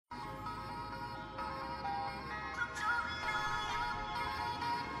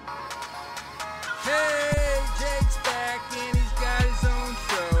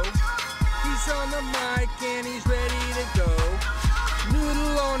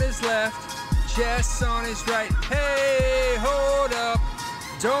his left, Jess on his right. Hey, hold up,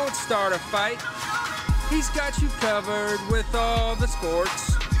 don't start a fight. He's got you covered with all the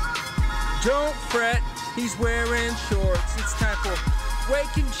sports. Don't fret, he's wearing shorts. It's time for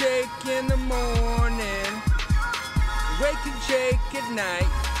Waking Jake in the morning, Waking Jake at night.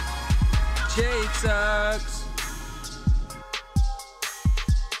 Jake sucks.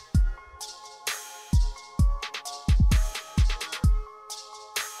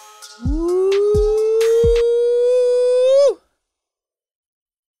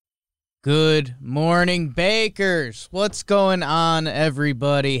 Good morning, Bakers. What's going on,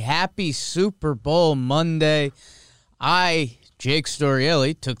 everybody? Happy Super Bowl Monday. I, Jake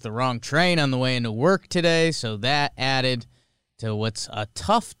Storielli, took the wrong train on the way into work today, so that added to what's a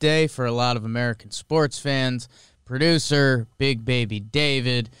tough day for a lot of American sports fans. Producer, Big Baby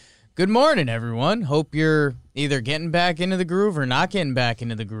David. Good morning, everyone. Hope you're either getting back into the groove or not getting back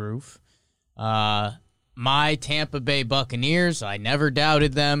into the groove. My Tampa Bay Buccaneers, I never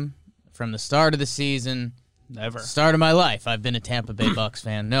doubted them. From the start of the season, never. Start of my life, I've been a Tampa Bay Bucs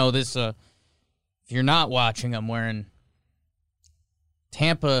fan. No, this, if you're not watching, I'm wearing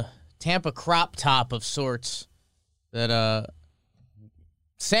Tampa crop top of sorts that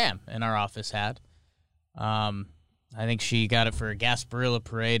Sam in our office had. I think she got it for a Gasparilla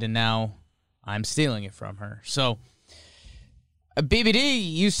parade, and now I'm stealing it from her. So,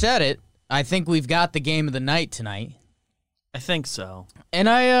 BBD, you said it. I think we've got the game of the night tonight. I think so. And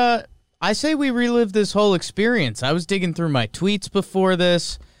I say we relive this whole experience. I was digging through my tweets before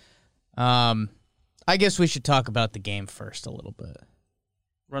this. I guess we should talk about the game first a little bit.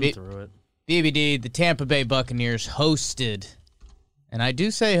 Run through it. BBD, the Tampa Bay Buccaneers hosted, and I do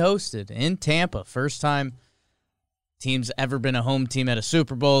say hosted, in Tampa. First time team's ever been a home team at a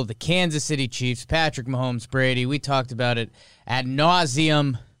Super Bowl. The Kansas City Chiefs, Patrick Mahomes, Brady. We talked about it ad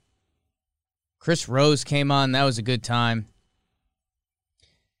nauseum. Chris Rose came on. That was a good time.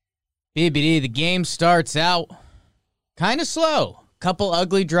 BBD, the game starts out kind of slow. Couple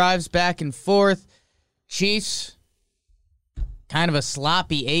ugly drives back and forth. Chiefs, kind of a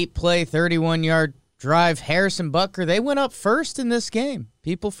sloppy 8-play, 31-yard drive. Harrison Butker, they went up first in this game.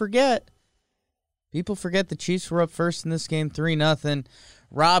 People forget the Chiefs were up first in this game, 3-0.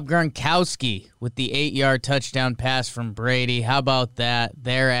 Rob Gronkowski with the 8-yard touchdown pass from Brady. How about that?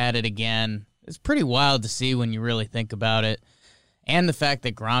 They're at it again. It's pretty wild to see when you really think about it. And the fact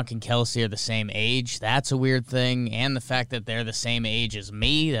that Gronk and Kelsey are the same age, that's a weird thing. And the fact that they're the same age as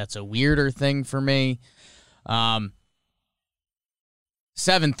me, that's a weirder thing for me. 7-3,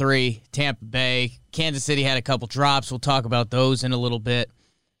 Tampa Bay. Kansas City had a couple drops. We'll talk about those in a little bit.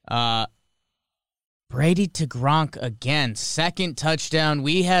 Brady to Gronk again. Second touchdown.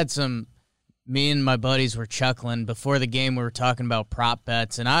 Me and my buddies were chuckling. Before the game, we were talking about prop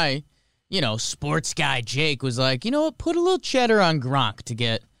bets. And sports guy Jake was like, you know what, put a little cheddar on Gronk to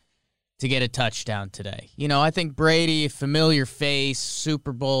get a touchdown today. I think Brady, familiar face,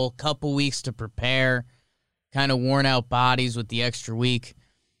 Super Bowl, couple weeks to prepare, kind of worn out bodies with the extra week.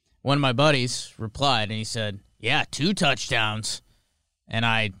 One of my buddies replied, and he said, yeah, 2 touchdowns. And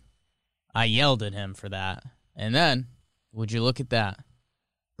I yelled at him for that. And then, would you look at that?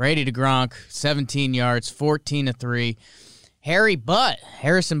 Brady to Gronk, 17 yards, 14-3.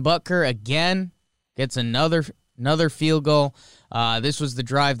 Harrison Butker again gets another field goal. This was the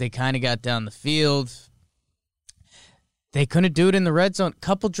drive they kind of got down the field. They couldn't do it in the red zone.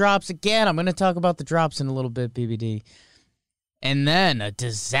 Couple drops again. I'm going to talk about the drops in a little bit, BBD. And then a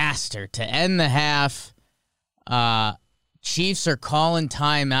disaster to end the half. Chiefs are calling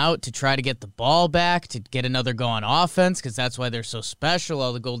timeout to try to get the ball back, to get another go on offense, because that's why they're so special.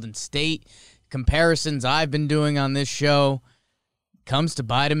 All the Golden State comparisons I've been doing on this show comes to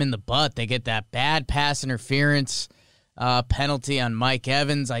bite them in the butt. They get that bad pass interference penalty on Mike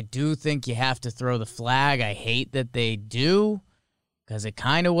Evans. I do think you have to throw the flag. I hate that they do, because it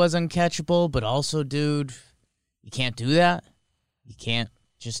kind of was uncatchable, but also, dude, you can't do that. You can't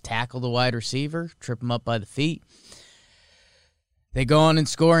just tackle the wide receiver, trip him up by the feet. They go on and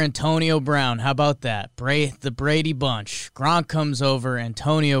score Antonio Brown. How about that? The Brady bunch. Gronk comes over,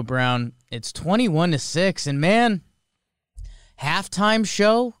 Antonio Brown. It's 21-6, and man, halftime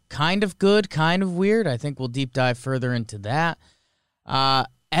show, kind of good, kind of weird. I think we'll deep dive further into that.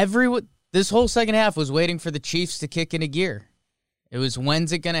 This whole second half was waiting for the Chiefs to kick into gear. It was,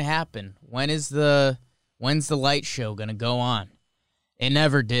 when's it going to happen? When's the light show going to go on? It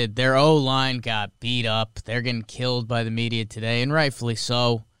never did. Their O-line got beat up. They're getting killed by the media today, and rightfully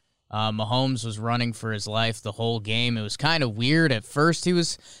so. Mahomes was running for his life the whole game. It was kind of weird. At first he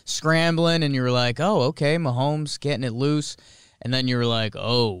was scrambling, and you were like, oh, okay, Mahomes getting it loose. and then you were like,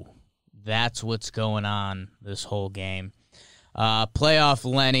 oh, that's what's going on this whole game. Playoff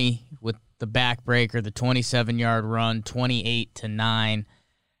Lenny with the backbreaker, the 27-yard run, 28-9.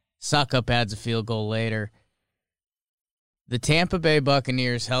 Suckup adds a field goal later. The Tampa Bay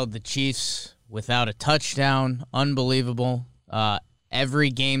Buccaneers held the Chiefs without a touchdown. Unbelievable. Every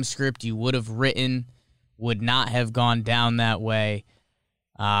game script you would have written would not have gone down that way.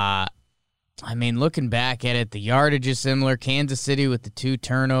 I mean, looking back at it, the yardage is similar. Kansas City with the 2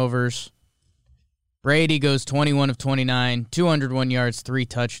 turnovers. Brady goes 21 of 29, 201 yards, 3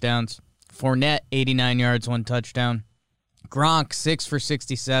 touchdowns. Fournette, 89 yards, 1 touchdown. Gronk, 6 for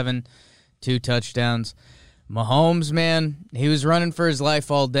 67, 2 touchdowns. Mahomes, man, he was running for his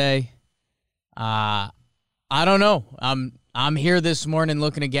life all day. I don't know. I'm here this morning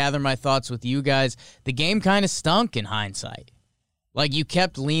looking to gather my thoughts with you guys. The game kind of stunk in hindsight. Like, you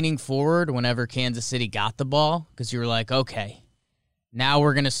kept leaning forward whenever Kansas City got the ball because you were like, okay, now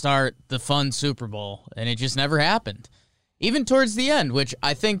we're going to start the fun Super Bowl, and it just never happened. Even towards the end, which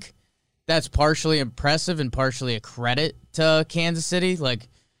I think that's partially impressive and partially a credit to Kansas City. Like,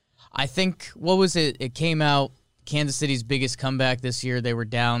 I think, what was it? It came out, Kansas City's biggest comeback this year. They were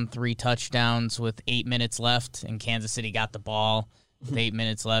down 3 touchdowns with 8 minutes left, and Kansas City got the ball with 8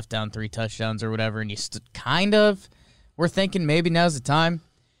 minutes left, down 3 touchdowns or whatever, and you kind of were thinking maybe now's the time.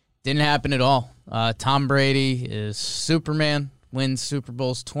 Didn't happen at all. Tom Brady is Superman, wins Super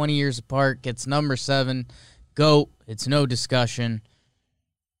Bowls 20 years apart, gets number 7, GOAT. It's no discussion.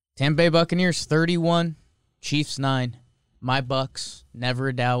 Tampa Bay Buccaneers 31, Chiefs 9. My Bucks, never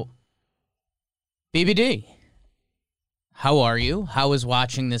a doubt. BBD, how are you? How was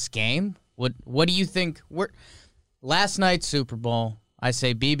watching this game? What do you think? Last night's Super Bowl, I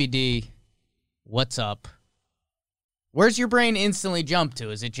say, BBD, what's up? Where's your brain instantly jump to?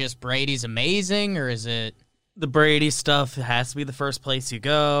 Is it just Brady's amazing, or is it... The Brady stuff has to be the first place you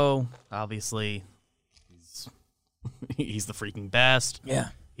go. Obviously, he's the freaking best. Yeah.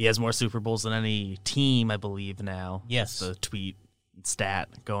 He has more Super Bowls than any team, I believe, now. Yes. That's the tweet stat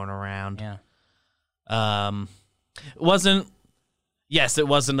going around. Yeah. It wasn't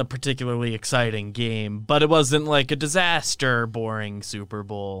a particularly exciting game, but it wasn't like a disaster, boring Super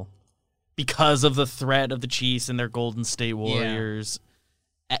Bowl because of the threat of the Chiefs and their Golden State Warriors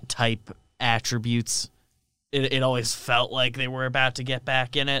type attributes. It always felt like they were about to get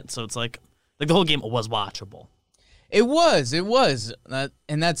back in it, so it's like the whole game was watchable. It was.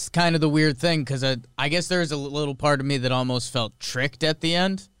 And that's kind of the weird thing, because I guess there's a little part of me that almost felt tricked at the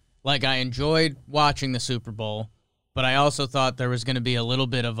end. Like, I enjoyed watching the Super Bowl, but I also thought there was going to be a little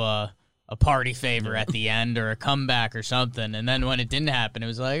bit of a party favor at the end or a comeback or something. And then when it didn't happen, it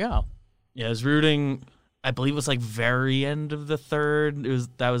was like, oh. Yeah, I was rooting, I believe it was like very end of the third.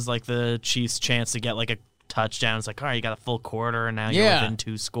 That was like the Chiefs' chance to get like a touchdown. It's like, all right, you got a full quarter, and now you're within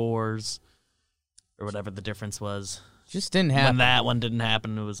 2 scores. Or whatever the difference was. Just didn't happen. When that one didn't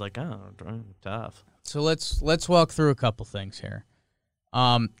happen, it was like, oh, tough. So let's walk through a couple things here.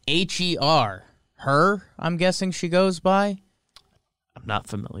 H.E.R. Her, I'm guessing she goes by. I'm not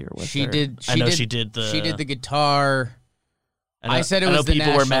familiar with her. She did the guitar. I said it was the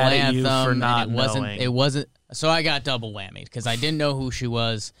national were mad anthem, at you for not and knowing. it wasn't. So I got double whammied because I didn't know who she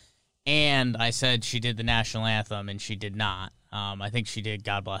was, and I said she did the national anthem, and she did not. I think she did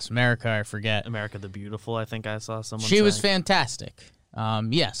God Bless America. I forget. America the Beautiful, I think I saw someone She say. was fantastic.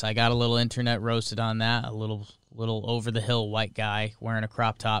 Yes, I got a little internet roasted on that. A little over-the-hill white guy wearing a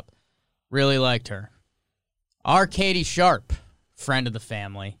crop top. Really liked her. Our Katie Sharp, friend of the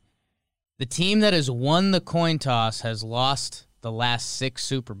family. The team that has won the coin toss has lost the last 6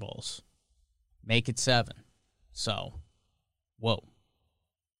 Super Bowls. Make it 7. So, whoa.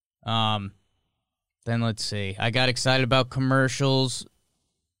 Then let's see. I got excited about commercials.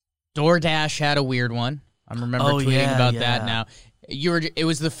 DoorDash had a weird one. I remember tweeting about that now. It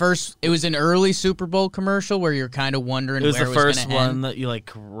was an early Super Bowl commercial where you're kind of wondering where it was going to end. It was the first one that you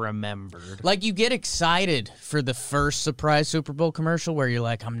like remembered. Like, you get excited for the first surprise Super Bowl commercial where you're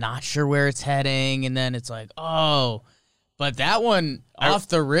like, I'm not sure where it's heading, and then it's like, oh. But that one off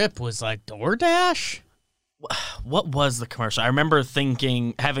the rip was like, DoorDash? What was the commercial? I remember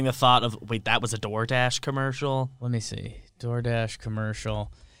having the thought of, wait, that was a DoorDash commercial? Let me see. DoorDash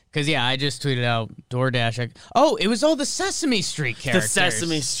commercial. Because, I just tweeted out DoorDash. It was all the Sesame Street characters. The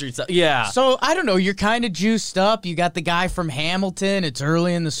Sesame Street, yeah. So, I don't know. You're kind of juiced up. You got the guy from Hamilton. It's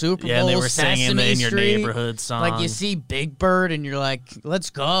early in the Super Bowl. Yeah, and they were Sesame singing the In Your Street. Neighborhood song. Like, you see Big Bird, and you're like, let's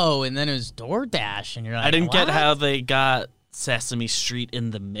go. And then it was DoorDash, and you're like, I didn't what? get how they got Sesame Street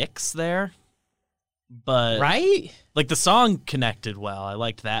in the mix there. But right? Like, the song connected well. I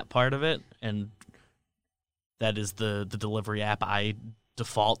liked that part of it, and that is the delivery app I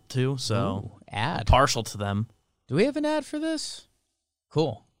default to, so ad. partial to them. Do we have an ad for this?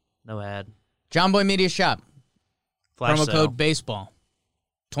 Cool. No ad. John Boy Media Shop. Flash Promo sale. code baseball.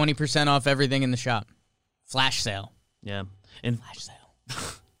 20% off everything in the shop. Flash sale. Yeah. And Flash sale.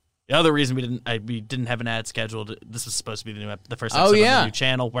 the other reason we didn't have an ad scheduled, this was supposed to be the first episode on the new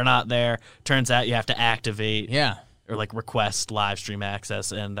channel. We're not there. Turns out you have to activate or like request live stream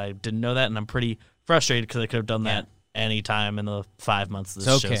access, and I didn't know that, and I'm pretty frustrated because I could have done that any time in the 5 months this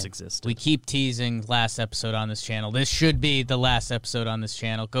show's existed. We keep teasing last episode on this channel. This should be the last episode on this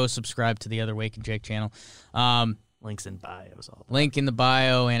channel. Go subscribe to the other Wake and Jake channel. Links in bio is all. Link in the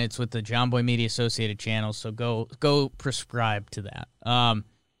bio, and it's with the John Boy Media Associated channel, so go prescribe to that.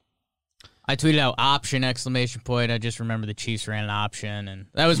 I tweeted out option, ! I just remember the Chiefs ran an option, and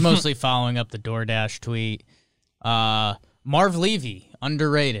that was mostly following up the DoorDash tweet. Marv Levy,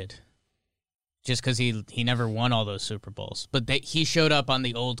 underrated, just because he never won all those Super Bowls. But he showed up on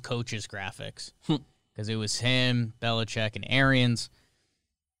the old coaches graphics because it was him, Belichick, and Arians.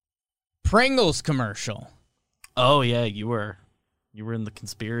 Pringles commercial. Oh, yeah, you were in the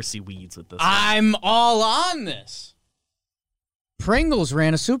conspiracy weeds with this. I'm all on this. Pringles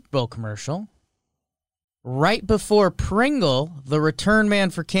ran a Super Bowl commercial right before Pringle, the return man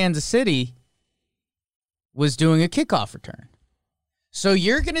for Kansas City, was doing a kickoff return. So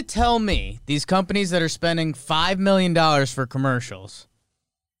you're going to tell me these companies that are spending $5 million for commercials,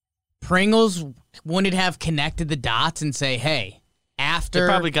 Pringles wouldn't have connected the dots and say, hey, after... They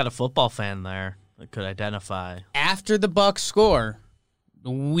probably got a football fan there that could identify. After the Bucs score,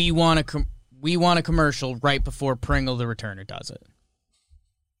 we want a commercial right before Pringle, the returner, does it.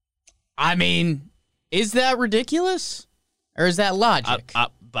 I mean, is that ridiculous? Or is that logic?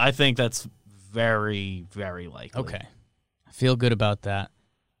 I think that's very, very likely. Okay. I feel good about that.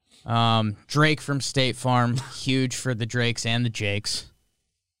 Drake from State Farm, huge for the Drakes and the Jakes.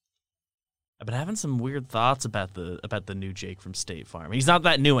 I've been having some weird thoughts about the new Jake from State Farm. He's not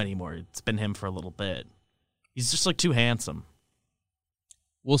that new anymore. It's been him for a little bit. He's just like too handsome.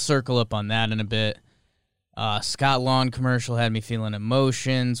 We'll circle up on that in a bit. Scott Lawn commercial had me feeling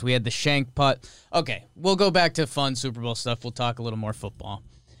emotions. We had the shank putt. Okay, we'll go back to fun Super Bowl stuff. We'll talk a little more football.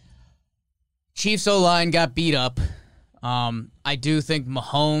 Chiefs O-line got beat up. I do think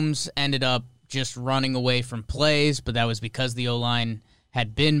Mahomes ended up just running away from plays, but that was because the O-line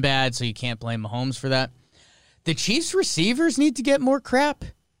had been bad, so you can't blame Mahomes for that. The Chiefs receivers need to get more crap.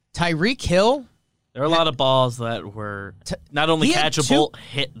 Tyreek Hill. There are a lot of balls that were not only catchable,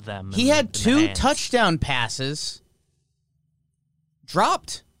 hit them. He had two touchdown passes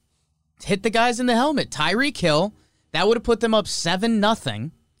dropped. Hit the guys in the helmet. Tyreek Hill, that would have put them up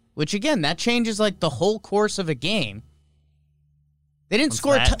 7-0, which, again, that changes like the whole course of a game. They didn't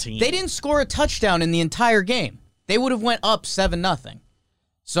score a touchdown in the entire game. They would have went up 7-0.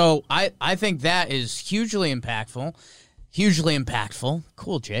 So I think that is hugely impactful. Hugely impactful.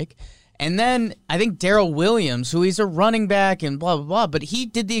 Cool, Jake. And then I think Darrell Williams, who he's a running back and blah, blah, blah, but he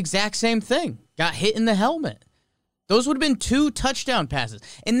did the exact same thing. Got hit in the helmet. Those would have been 2 touchdown passes.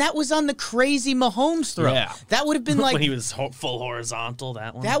 And that was on the crazy Mahomes throw. Yeah. That would have been like... when he was full horizontal,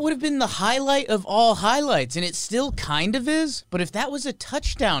 that one. That would have been the highlight of all highlights, and it still kind of is, but if that was a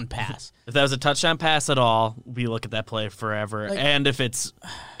touchdown pass... If that was a touchdown pass at all, we look at that play forever. Like, and if it's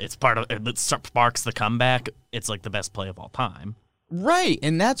part of... It sparks the comeback, it's like the best play of all time. Right,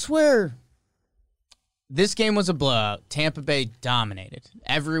 and that's where... This game was a blowout. Tampa Bay dominated.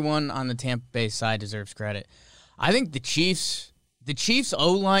 Everyone on the Tampa Bay side deserves credit. I think the Chiefs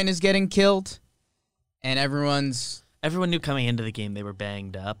O-line is getting killed, and everyone knew coming into the game they were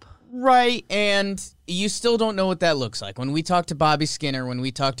banged up. Right, and you still don't know what that looks like. When we talked to Bobby Skinner, when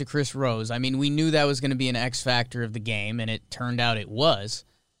we talked to Chris Rose, I mean, we knew that was going to be an X factor of the game, and it turned out it was.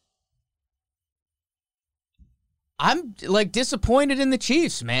 I'm, like, disappointed in the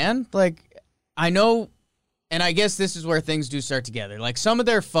Chiefs, man. Like, I know... And I guess this is where things do start together. Like, some of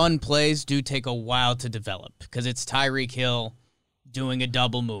their fun plays do take a while to develop because it's Tyreek Hill doing a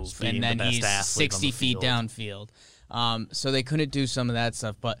double move, and then he's 60 feet downfield. So they couldn't do some of that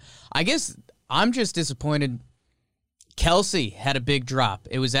stuff. But I guess I'm just disappointed. Kelsey had a big drop.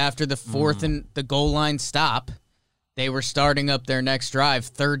 It was after the fourth and the goal line stop. They were starting up their next drive,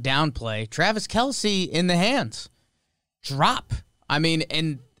 third down play. Travis Kelsey in the hands. Drop. I mean,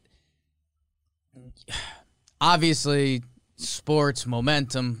 and... Obviously, sports,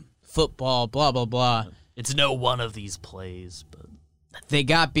 momentum, football, blah, blah, blah. It's no one of these plays, but... They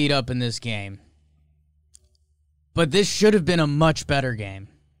got beat up in this game. But this should have been a much better game.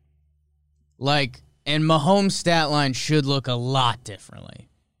 Like, and Mahomes' stat line should look a lot differently.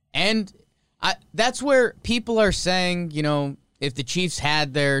 And That's where people are saying, if the Chiefs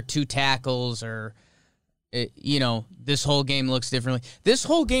had their 2 tackles or, this whole game looks differently. This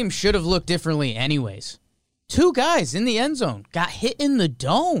whole game should have looked differently anyways. 2 guys in the end zone got hit in the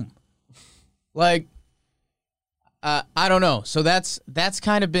dome. Like, I don't know. So that's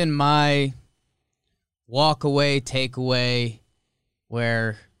kind of been my walk away, takeaway,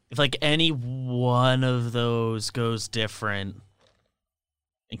 where if like any one of those goes different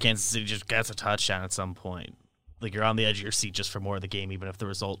and Kansas City just gets a touchdown at some point, like you're on the edge of your seat just for more of the game, even if the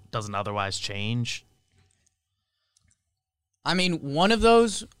result doesn't otherwise change. I mean, one of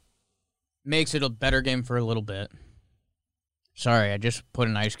those makes it a better game for a little bit. Sorry, I just put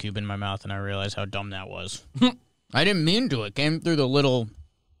an ice cube in my mouth and I realized how dumb that was. I didn't mean to. It came through the little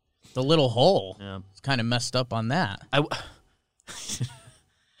hole. Yeah. It's kind of messed up on that.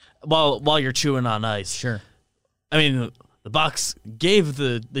 While you're chewing on ice. Sure. I mean, the Bucs gave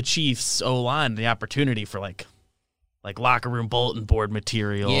the Chiefs O-line the opportunity for like locker room bulletin board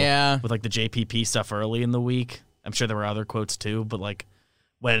material. Yeah. With like the JPP stuff early in the week. I'm sure there were other quotes too, but like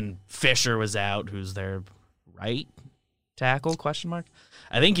when Fisher was out, who's their right tackle? ?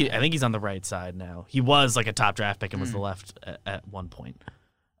 I think he's on the right side now. He was like a top draft pick and was the left at one point.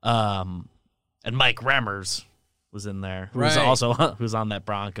 And Mike Remmers was in there, who was also who's on that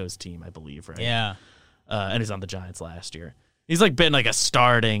Broncos team, I believe, right? Yeah. And he's on the Giants last year. He's like been like a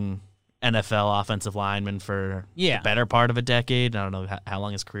starting NFL offensive lineman for the better part of a decade. I don't know how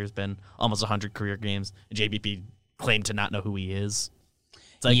long his career's been. Almost 100 career games. And JPP claimed to not know who he is.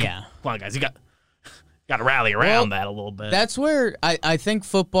 It's like, come on, guys, you got to rally around that a little bit. That's where I think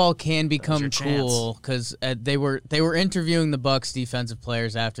football can become cool, because they were interviewing the Bucs defensive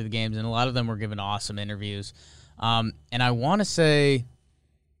players after the games, and a lot of them were giving awesome interviews. And I want to say,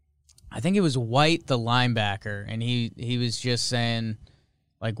 I think it was White, the linebacker, and he was just saying,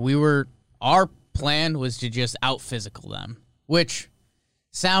 like, our plan was to just out-physical them, which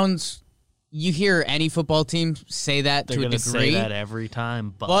sounds, you hear any football team say that to a degree. They're going to say that every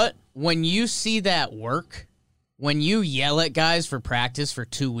time. But when you see that work, when you yell at guys for practice for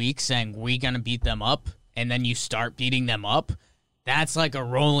 2 weeks saying, we're going to beat them up, and then you start beating them up, that's like a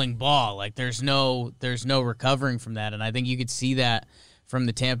rolling ball. Like, there's no recovering from that, and I think you could see that from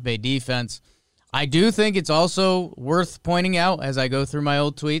the Tampa Bay defense. I do think it's also worth pointing out, as I go through my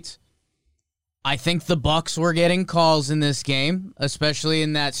old tweets, I think the Bucs were getting calls in this game, especially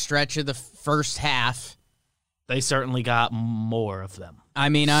in that stretch of the first half. They certainly got more of them. I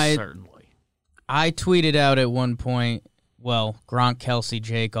mean, I tweeted out at one point, well, Gronk, Kelsey,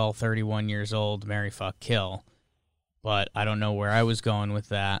 Jake, all 31 years old, marry, fuck, kill. But I don't know where I was going with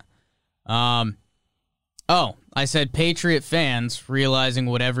that. I said Patriot fans realizing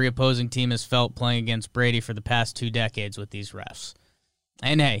what every opposing team has felt playing against Brady for the past 2 decades with these refs.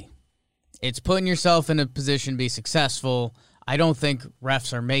 And hey, it's putting yourself in a position to be successful. I don't think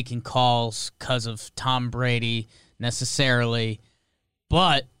refs are making calls because of Tom Brady necessarily,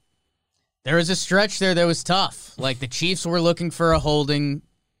 but there was a stretch there that was tough. Like, the Chiefs were looking for a holding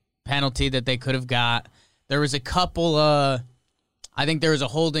penalty that they could have got. There was a couple, I think there was a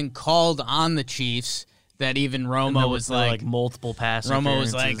holding called on the Chiefs that even Romo was like multiple pass Romo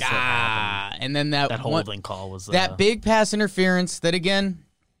was like, and then that holding call was that big pass interference that, again,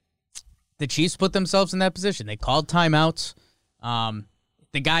 the Chiefs put themselves in that position. They called timeouts.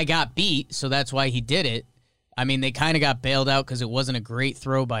 The guy got beat, so that's why he did it. I mean, they kind of got bailed out because it wasn't a great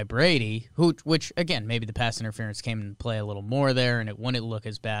throw by Brady, which, again, maybe the pass interference came into play a little more there, and it wouldn't look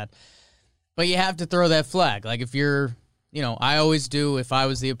as bad. But you have to throw that flag. Like, if you're, I always do, if I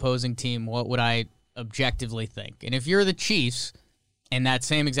was the opposing team, what would I objectively think? And if you're the Chiefs and that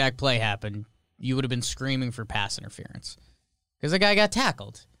same exact play happened, you would have been screaming for pass interference because the guy got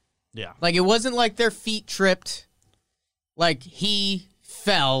tackled. Yeah. Like, it wasn't like their feet tripped. Like, he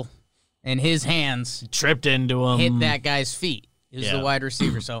fell and his hands tripped into him, hit that guy's feet. It was the wide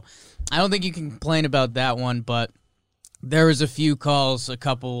receiver. So I don't think you can complain about that one, but there was a few calls, a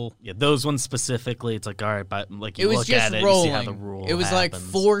couple. Yeah, those ones specifically, it's like, all right, but like you look at it, rolling. You see how the rule It was happens.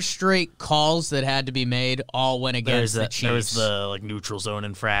 like 4 straight calls that had to be made, all went against the Chiefs. There was the like neutral zone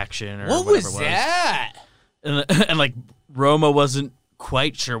infraction or what whatever was that? And like Roma wasn't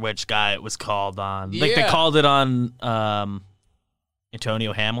quite sure which guy it was called on. Like they called it on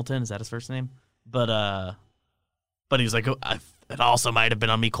Antonio Hamilton, is that his first name? But he was like, it also might have been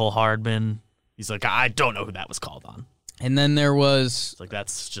on Mecole Hardman. He's like, I don't know who that was called on. And then there was... It's like,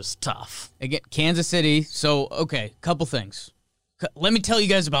 that's just tough. Again, Kansas City. So, okay, couple things. Let me tell you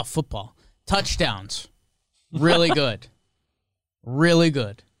guys about football. Touchdowns. Really good. Really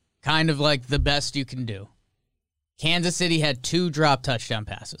good. Kind of like the best you can do. Kansas City had 2 drop touchdown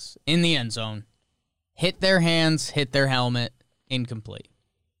passes in the end zone. Hit their hands, hit their helmet, incomplete.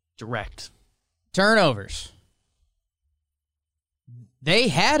 Direct. Turnovers. They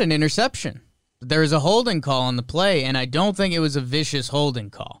had an interception. There was a holding call on the play, and I don't think it was a vicious holding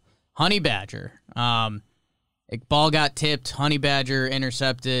call. Honey Badger. Ball got tipped. Honey Badger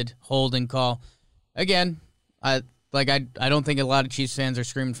intercepted. Holding call. Again, I don't think a lot of Chiefs fans are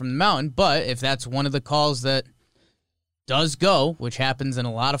screaming from the mountain, but if that's one of the calls that does go, which happens in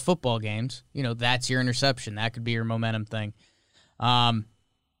a lot of football games, that's your interception. That could be your momentum thing. The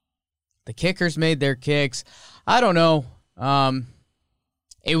kickers made their kicks. I don't know. I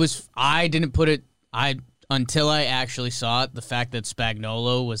didn't put it, until I actually saw it, the fact that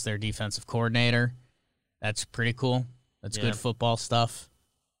Spagnuolo was their defensive coordinator. That's pretty cool. That's good football stuff.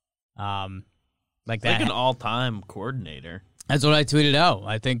 Like an all-time coordinator. That's what I tweeted out.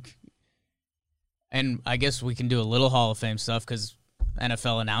 I think, and I guess we can do a little Hall of Fame stuff because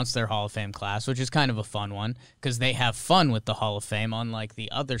NFL announced their Hall of Fame class, which is kind of a fun one because they have fun with the Hall of Fame, unlike the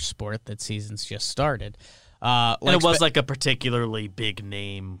other sport that season's just started. And it was like a particularly big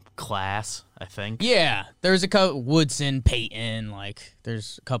name class, I think. Yeah, there's a couple, Woodson, Peyton,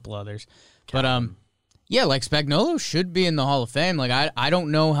 there's a couple others. But yeah, Spagnuolo should be in the Hall of Fame. I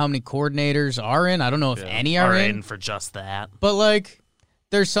don't know how many coordinators are in. I don't know if any are in for just that. But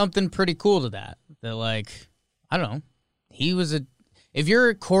there's something pretty cool to that. That I don't know. If you're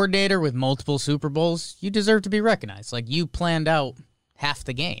a coordinator with multiple Super Bowls, you deserve to be recognized. You planned out half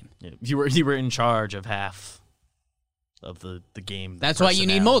the game. Yeah, you were in charge of half of the game. That's why you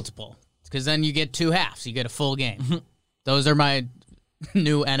need multiple, because then you get 2 halves. You get a full game. Those are my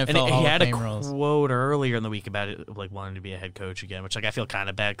new NFL Hall of Fame rules. He had a quote earlier in the week about it, wanting to be a head coach again, which I feel kind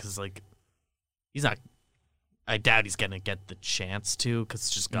of bad because he's not. I doubt he's gonna get the chance to because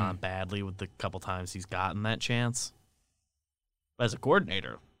it's just gone badly with the couple times he's gotten that chance. But as a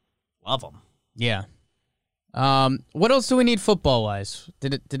coordinator, love him. Yeah. What else do we need football-wise?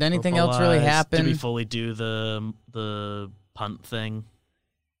 Did anything else really happen? Did we fully do the punt thing?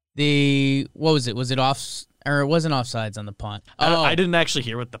 What was it? Was it off, or it wasn't offsides on the punt? I didn't actually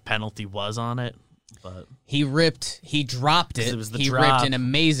hear what the penalty was on it, but he dropped it. It was the he drop. Ripped an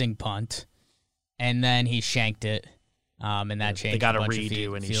amazing punt, and then he shanked it, and that changed. They got a a bunch redo,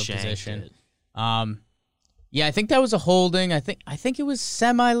 of and he field shanked position. it. Yeah, I think that was a holding. I think it was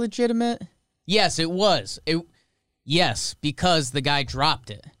semi-legitimate. Yes, it was. Yes, because the guy dropped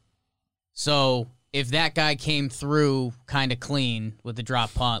it. So if that guy came through kind of clean with the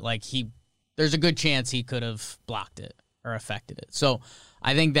drop punt, there's a good chance he could have blocked it or affected it. So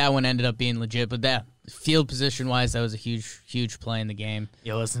I think that one ended up being legit. But that field position-wise, that was a huge play in the game.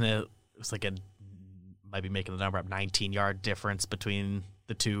 Yeah, wasn't it? It was might be making the number up, 19-yard difference between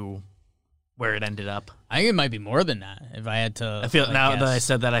the two. Where it ended up. I think it might be more than that if I had to. I feel now that I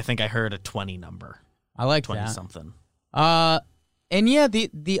said that, I think I heard a 20 number. I like 20 that. 20-something. And yeah,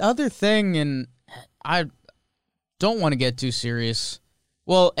 the other thing, and I don't want to get too serious.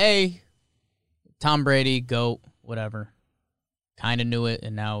 Well, Tom Brady, GOAT, whatever. Kind of knew it,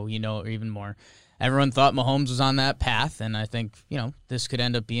 and now you know it even more. Everyone thought Mahomes was on that path, and I think, this could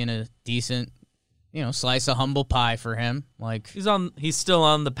end up being a decent, slice of humble pie for him. He's still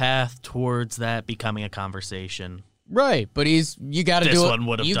on the path towards that becoming a conversation. Right, but you got to do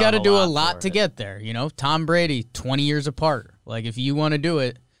a lot to get there. Tom Brady, 20 years apart. If you want to do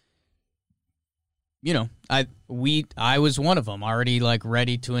it, I was one of them already,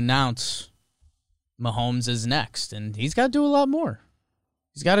 ready to announce Mahomes is next, and he's got to do a lot more.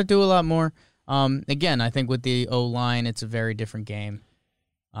 Again, I think with the O-line, it's a very different game.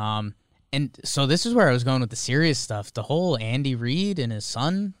 And so this is where I was going with the serious stuff. The whole Andy Reid and his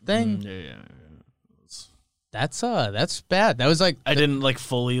son thing. Yeah. That's bad. That was I didn't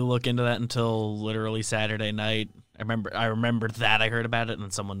fully look into that until literally Saturday night. I remembered that I heard about it, and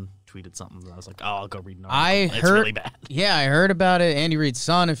then someone tweeted something. And I was like, I'll go read an article. It's really bad. Yeah, I heard about it. Andy Reid's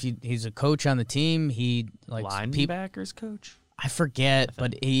son, he's a coach on the team. He linebackers coach. I forget,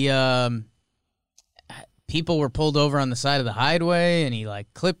 but he people were pulled over on the side of the highway, and he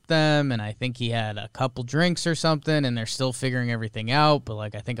clipped them, and I think he had a couple drinks or something, and they're still figuring everything out. But I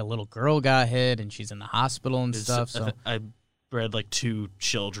think a little girl got hit, and she's in the hospital and stuff. So I read 2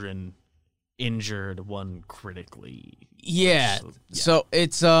 children injured, 1 critically. Yeah. So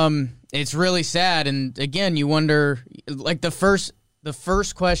it's really sad, and again, you wonder the first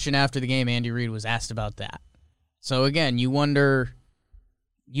question after the game, Andy Reid was asked about that. So again, you wonder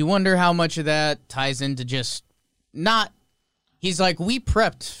how much of that ties into just not. He's we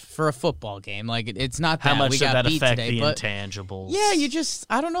prepped for a football game. It's not that how much we did got that beat affect today, the but intangibles. Yeah,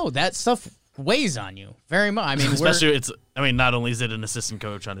 I don't know. That stuff weighs on you very much. I mean, especially not only is it an assistant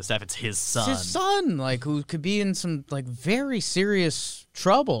coach on his staff, it's his son. It's his son, like, who could be in some like very serious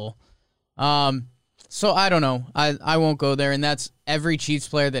trouble. So I don't know. I won't go there. And that's every Chiefs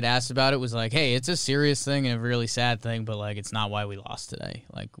player that asked about it was like, hey, it's a serious thing and a really sad thing, but like it's not why we lost today.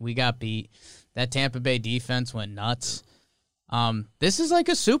 Like we got beat. That Tampa Bay defense went nuts. This is like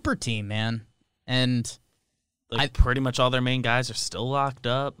a super team, man. And pretty much all their main guys are still locked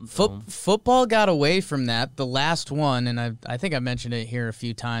up. Football got away from that. The last one, and I think I mentioned it here a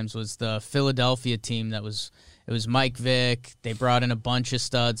few times, was the Philadelphia team it was Mike Vick. They brought in a bunch of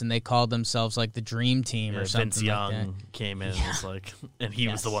studs, and they called themselves like the Dream Team or something. Vince Young like that. came in and was like, and he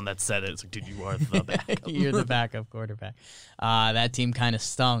was the one that said it. It's like, dude, you are the backup. You're the backup quarterback. That team kind of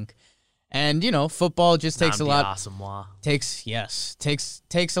stunk. And football just takes a lot. Takes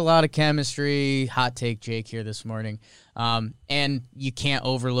a lot of chemistry. Hot take, Jake here this morning. And you can't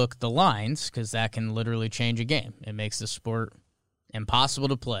overlook the lines because that can literally change a game. It makes the sport impossible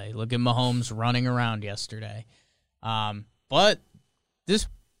to play. Look at Mahomes running around yesterday. But this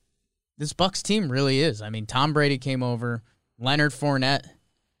Bucs team really is. I mean, Tom Brady came over. Leonard Fournette.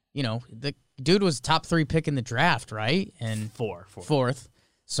 The dude was top 3 pick in the draft, right? And fourth.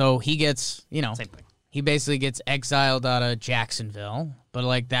 So he gets, same thing. He basically gets exiled out of Jacksonville, but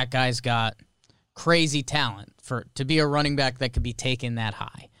like that guy's got crazy talent to be a running back that could be taken that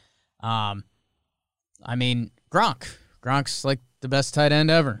high. I mean, Gronk's like the best tight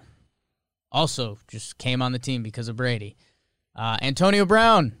end ever. Also, just came on the team because of Brady. Antonio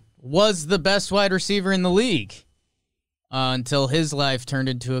Brown was the best wide receiver in the league until his life turned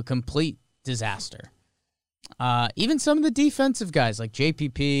into a complete disaster. Even some of the defensive guys like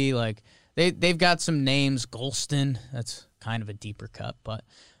JPP, like they've got some names. Golston, that's kind of a deeper cut, but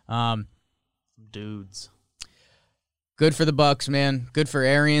dudes. Good for the Bucs, man. Good for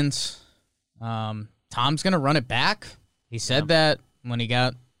Arians. Tom's gonna run it back. He said that when he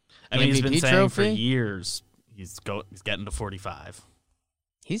got the MVP he's been saying trophy. for years he's getting to 45.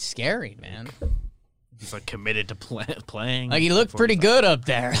 He's scary, man. He's like committed to playing. Like he looked pretty good up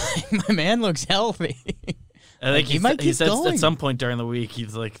there. My man looks healthy. I think he said at some point during the week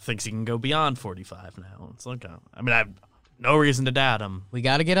he's like thinks he can go beyond 45 now. It's like I have no reason to doubt him. We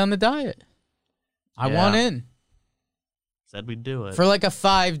got to get on the diet. I want in. Said we'd do it for like a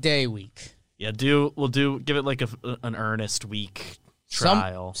 5-day week. Yeah, give it like an earnest week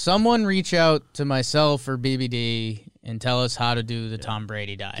trial. Someone reach out to myself or BBD and tell us how to do the Tom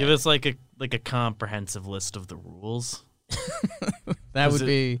Brady diet. Give us like a comprehensive list of the rules. That would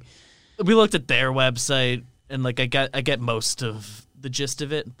be. We looked at their website and like I get most of the gist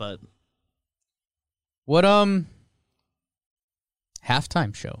of it, but what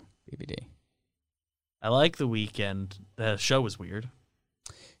halftime show BBD. I like The Weeknd. The show was weird.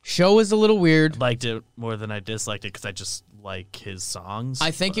 Show was a little weird. Liked it more than I disliked it because I just like his songs.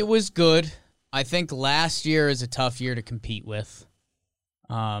 I think it was good. I think last year is a tough year to compete with.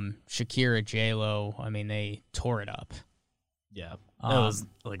 Shakira, J-Lo, I mean, they tore it up. Yeah. That was,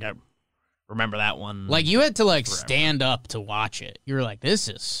 like, I remember that one. Like, you had to, like, stand up to watch it. You were like, this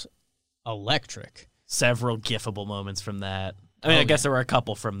is electric. Several gifable moments from that. I mean, I guess there were a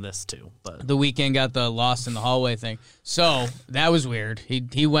couple from this, too. But The Weeknd got the Lost in the Hallway thing. So, that was weird.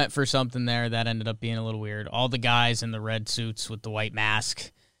 He went for something there that ended up being a little weird. All the guys in the red suits with the white mask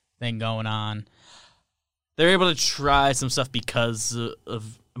thing going on. They're able to try some stuff because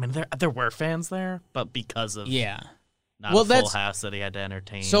of, I mean, there were fans there, but because of not a full house that he had to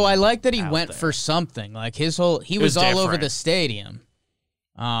entertain. So I like that he went for something. Like he was all over the stadium,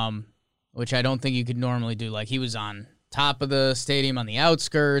 which I don't think you could normally do. Like he was on top of the stadium on the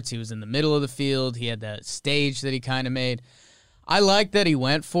outskirts. He was in the middle of the field. He had that stage that he kind of made. I like that he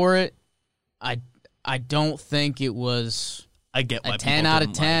went for it. I don't think it was a 10 out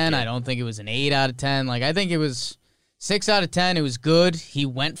of 10. I don't think it was an 8 out of 10. Like I think it was 6 out of 10. It was good. He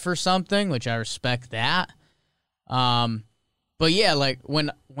went for something, which I respect that. But yeah, like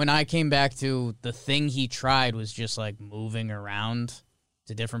when I came back to the thing he tried was just like moving around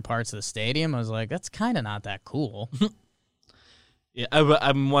to different parts of the stadium. I was like, that's kind of not that cool. Yeah,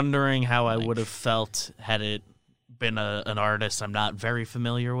 I'm wondering how I would have felt had it been an artist I'm not very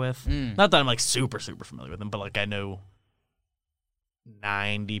familiar with. Not that I'm like super, super familiar with him, but like I know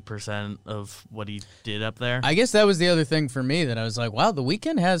 90% of what he did up there. I guess that was the other thing for me that I was like, wow, The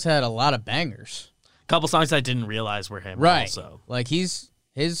Weeknd has had a lot of bangers. A couple songs I didn't realize were him. Right. Also. Like his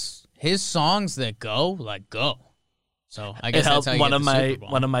songs that go. So I guess that's how you one get of the my Super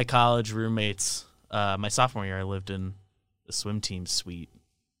Bowl. one of my college roommates. My sophomore year, I lived in the swim team suite,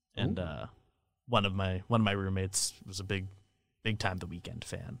 and one of my roommates was a big time The Weeknd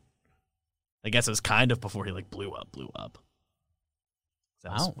fan. I guess it was kind of before he like blew up.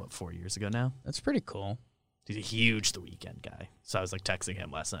 That was, Wow. 4 years ago now? That's pretty cool. He's a huge The Weeknd guy. So I was like texting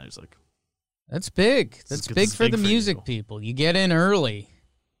him last night. I was like, That's big. This That's is good- big this is for big the for music you. people. You get in early.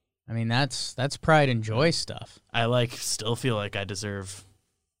 I mean, that's pride and joy stuff. I like still feel like I deserve,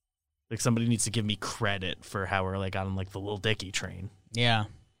 like somebody needs to give me credit for how we're like on like the Lil Dicky train. Yeah.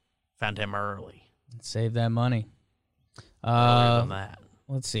 Found him early. Save that money. Earlier than that.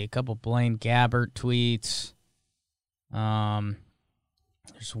 Let's see, a couple Blaine Gabbert tweets.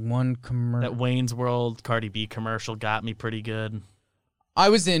 There's one commercial. That Wayne's World Cardi B commercial got me pretty good. I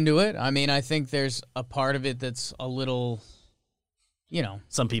was into it. I mean, I think there's a part of it that's a little, you know.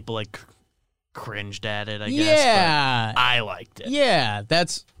 Some people like cringed at it, I guess. Yeah. But I liked it. Yeah,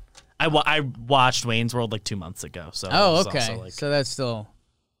 that's. I watched Wayne's World like 2 months ago. So it Oh, was okay. also, like, So that's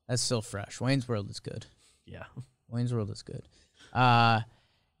still fresh. Wayne's World is good. yeah. Wayne's World is good.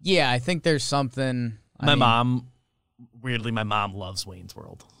 Yeah, I think there's something. My mom loves Wayne's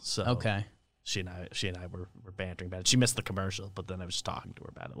World. So Okay. she and I were bantering about it. She missed the commercial, but then I was just talking to her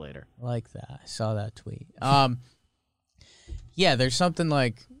about it later. I like that. I saw that tweet. Yeah, there's something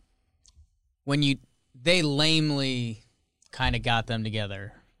like when they lamely kind of got them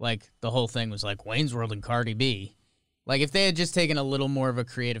together. Like the whole thing was like Wayne's World and Cardi B. Like if they had just taken a little more of a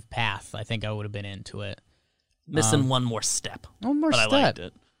creative path, I think I would have been into it. Missing one more step. One more but step. I liked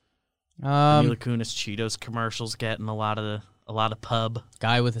it. Mila Kunis Cheetos commercials getting a lot of pub.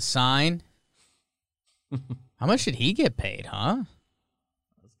 Guy with a sign. How much did he get paid, huh?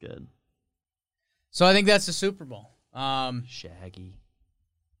 That's good. So I think that's the Super Bowl. Shaggy.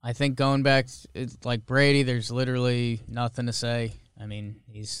 I think going back, it's like Brady, there's literally nothing to say. I mean,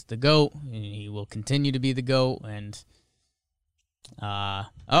 he's the GOAT, and he will continue to be the GOAT. And,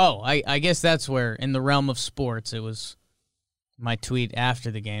 I guess that's where, in the realm of sports, it was my tweet after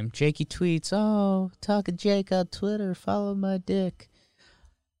the game. Jakey tweets, talking Jake on Twitter, follow my dick.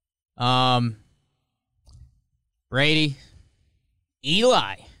 Brady,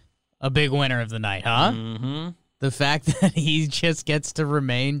 Eli, a big winner of the night, huh? Mm-hmm. The fact that he just gets to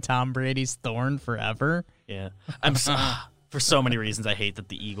remain Tom Brady's thorn forever. Yeah. I'm so, for so many reasons, I hate that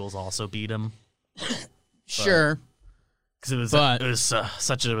the Eagles also beat him. Sure. Because it was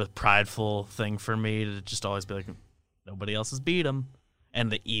such a prideful thing for me to just always be like, nobody else has beat him.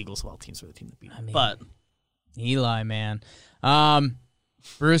 And the Eagles, teams were the team that beat him. But Eli, man.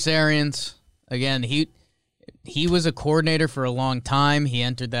 Bruce Arians, again, he was a coordinator for a long time. He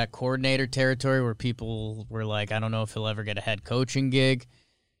entered that coordinator territory where people were like, I don't know if he'll ever get a head coaching gig.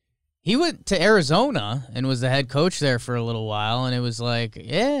 He went to Arizona and was the head coach there for a little while, and it was like,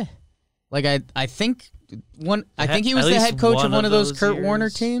 yeah. Like I think he was the head coach of one of those Kurt Warner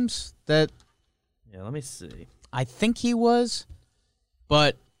teams that yeah, let me see. I think he was.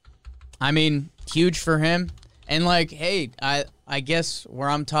 But I mean, huge for him. And like, hey, I guess where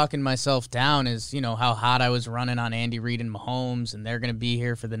I'm talking myself down is, how hot I was running on Andy Reid and Mahomes, and they're going to be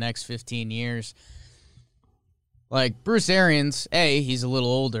here for the next 15 years. Like, Bruce Arians, A, he's a little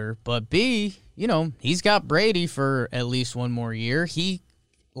older, but B, he's got Brady for at least one more year. He,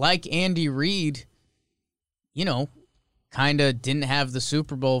 like Andy Reid, kind of didn't have the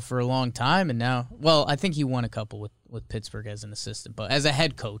Super Bowl for a long time, and now, well, I think he won a couple with Pittsburgh as an assistant, but as a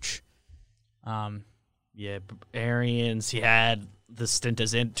head coach. Yeah, Arians, he had the stint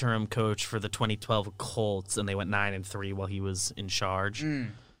as interim coach for the 2012 Colts, and they went 9-3 while he was in charge. He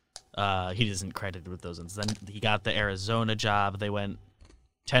isn't credited with those ones. Then he got the Arizona job. They went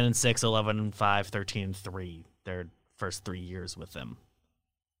 10-6, 11-5, 13-3 their first 3 years with him.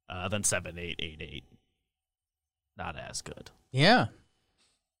 Then 7-8, 8-8. Not as good. Yeah.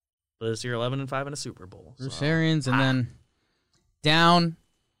 But this year, 11-5 in a Super Bowl. Bruce Arians, and then down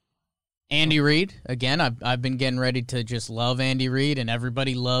Andy Reid. Again, I've been getting ready to just love Andy Reid, and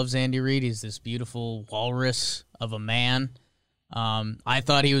everybody loves Andy Reid. He's this beautiful walrus of a man. I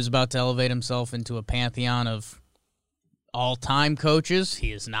thought he was about to elevate himself into a pantheon of all-time coaches.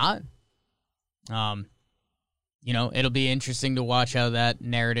 He is not. It'll be interesting to watch how that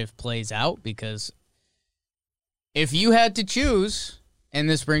narrative plays out, because if you had to choose, and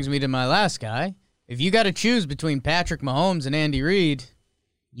this brings me to my last guy, if you got to choose between Patrick Mahomes and Andy Reid,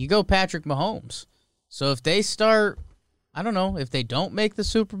 you go Patrick Mahomes. So if they start, I don't know, if they don't make the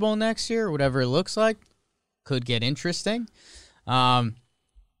Super Bowl next year or whatever it looks like, could get interesting. And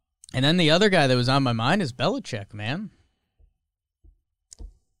then the other guy that was on my mind is Belichick, man.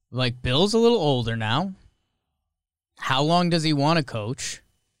 Like, Bill's a little older now. How long does he want to coach?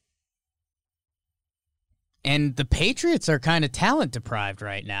 And the Patriots are kind of talent deprived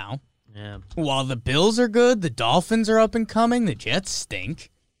right now. Yeah. While the Bills are good, the Dolphins are up and coming, the Jets stink.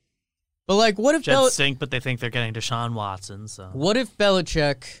 But, like, what if Jets stink, but they think they're getting Deshaun Watson, so. What if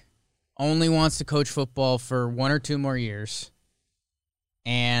Belichick only wants to coach football for 1 or 2 more years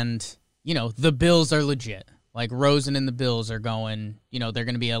and, the Bills are legit? Like, Rosen and the Bills are going, they're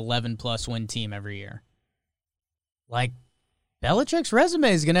going to be an 11-plus win team every year. Like, Belichick's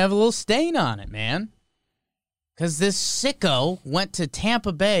resume is going to have a little stain on it, man. Because this sicko went to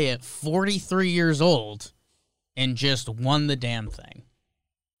Tampa Bay at 43 years old and just won the damn thing.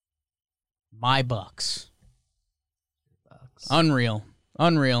 My Bucks. Unreal.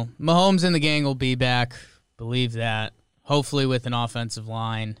 Mahomes and the gang will be back. Believe that. Hopefully with an offensive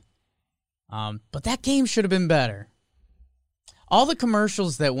line. But that game should have been better. All the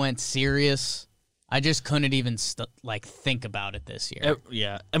commercials that went serious, I just couldn't even think about it this year.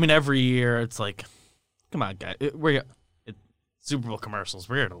 Yeah. I mean, every year it's like, come on, guys. Super Bowl commercials,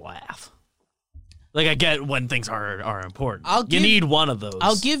 we're here to laugh. Like, I get when things are important. You need one of those.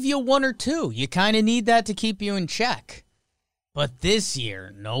 I'll give you 1 or 2. You kind of need that to keep you in check. But this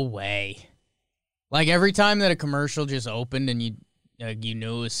year, no way. Like, every time that a commercial just opened and you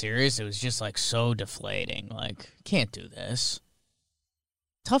knew it was serious, it was just, like, so deflating. Like, can't do this.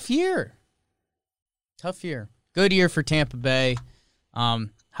 Tough year. Good year for Tampa Bay. How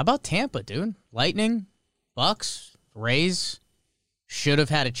about Tampa, dude? Lightning, Bucks, Rays should have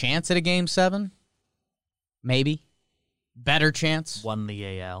had a chance at a Game 7. Maybe. Better chance. Won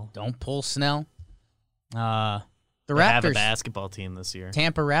the AL. Don't pull Snell. The Raptors have a basketball team this year.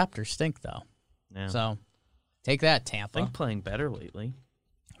 Tampa Raptors stink, though. Yeah. So, take that, Tampa. I think playing better lately.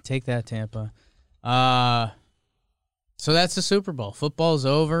 Take that, Tampa. So that's the Super Bowl. Football's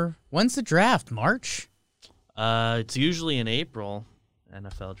over. When's the draft? March? It's usually in April,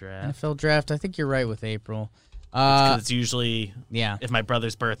 NFL draft. I think you're right with April. It's usually, yeah. If my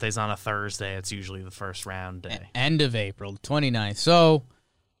brother's birthday's on a Thursday, it's usually the first round day. End of April, 29th. So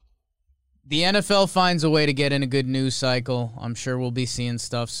the NFL finds a way to get in a good news cycle. I'm sure we'll be seeing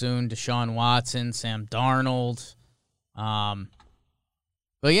stuff soon. Deshaun Watson, Sam Darnold.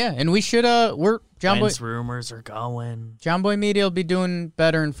 But yeah, and we should Wentz rumors are going. John Boy Media will be doing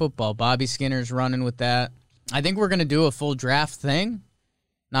better in football. Bobby Skinner's running with that. I think we're going to do a full draft thing.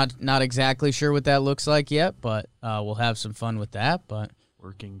 Not exactly sure what that looks like yet, but we'll have some fun with that. But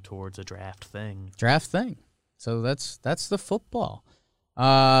working towards a draft thing. So that's the football.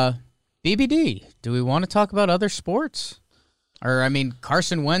 BBD, do we want to talk about other sports? Or, I mean,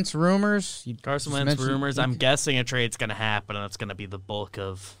 Carson Wentz rumors? I'm guessing a trade's going to happen, and it's going to be the bulk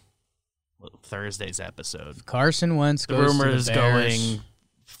of Thursday's episode. Carson Wentz goes to the Bears. The rumors going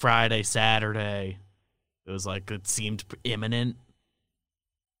Friday, Saturday. It seemed imminent.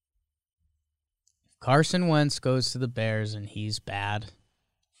 Carson Wentz goes to the Bears and he's bad.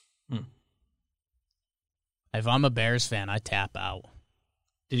 If I'm a Bears fan, I tap out.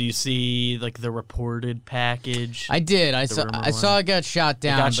 Did you see the reported package? I did. I saw it got shot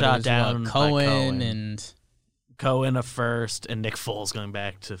down. It got shot down. Cohen and Cohen a first, and Nick Foles going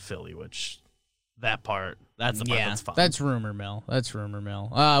back to Philly. That's the part that's fun. That's rumor mill.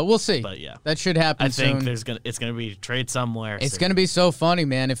 We'll see. But yeah, that should happen soon. I think it's gonna be a trade somewhere. It's gonna be so funny,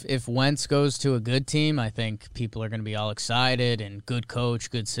 man. If Wentz goes to a good team, I think people are gonna be all excited and good coach,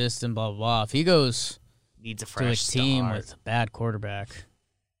 good system, blah blah blah. If he goes needs a fresh team with a bad quarterback,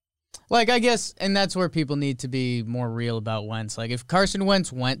 I guess, and that's where people need to be more real about Wentz. Like if Carson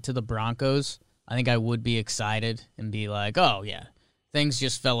Wentz went to the Broncos, I think I would be excited and be like, oh yeah. Things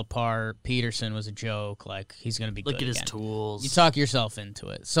just fell apart. Peterson was a joke. He's going to be good again. Look at his tools. You talk yourself into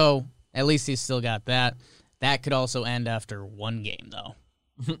it. So, at least he's still got that. That could also end after one game, though.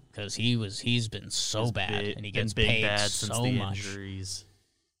 Because he's been so bad. And he gets paid so much. Injuries.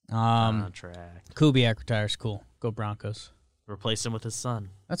 Contract. Kubiak retires. Cool. Go Broncos. Replace him with his son.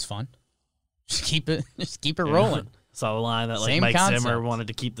 That's fun. Just keep it rolling. Saw the line that Mike Zimmer wanted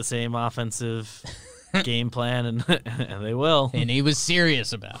to keep the same offensive game plan, and they will. And he was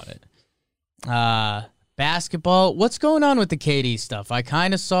serious about it. Basketball, what's going on with the KD stuff? I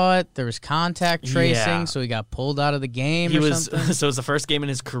kind of saw it. There was contact tracing, so he got pulled out of the game something. So it was the first game in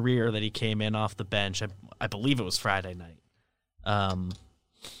his career that he came in off the bench. I believe it was Friday night.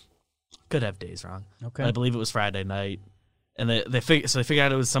 Could have days wrong. Okay. But I believe it was Friday night. And they figured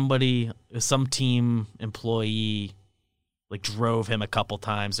out it was some team employee drove him a couple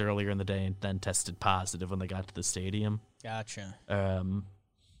times earlier in the day and then tested positive when they got to the stadium. Gotcha.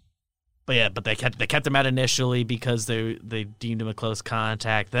 But they kept him out initially because they deemed him a close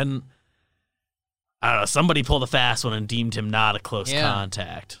contact. Then I don't know, somebody pulled a fast one and deemed him not a close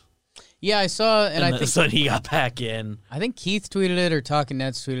contact. Yeah, I saw, and I think so he got back in. I think Keith tweeted it or Talking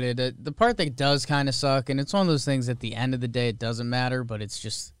Nets tweeted it. The part that does kind of suck, and it's one of those things at the end of the day it doesn't matter, but it's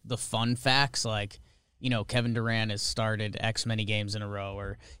just the fun facts, like, Kevin Durant has started X many games in a row,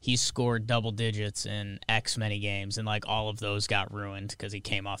 or he's scored double digits in X many games, and like all of those got ruined because he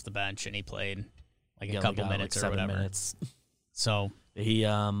came off the bench and he played like a couple minutes or 7 whatever. Minutes. So he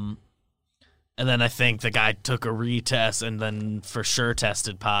and then I think the guy took a retest and then for sure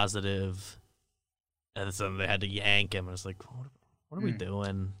tested positive, and so they had to yank him. I was like, what are we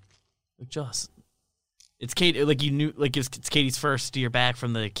doing? Like, it's Kate. Like you knew, like it's Katie's first year back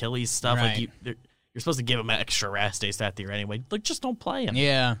from the Achilles stuff. Right. Like you're supposed to give him extra rest days that year anyway. Like, just don't play him.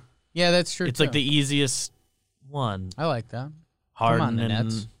 yeah, that's true. It's like the easiest one. I like that. Harden the and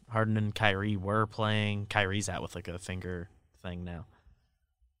Nets. Harden and Kyrie were playing. Kyrie's out with like a finger thing now.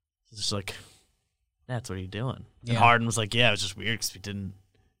 It's just like, Nets, what are you doing? Yeah. And Harden was like, yeah, it was just weird because we didn't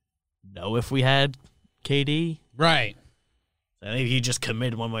know if we had KD. Right. I think he just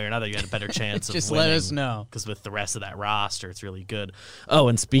committed one way or another. You had a better chance of Just winning. let us know. Because with the rest of that roster, it's really good. Oh,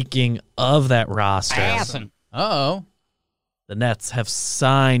 and speaking of that roster, Uh-oh. the Nets have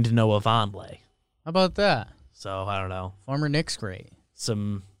signed Noah Vonleh. How about that? So, I don't know. Former Knicks great.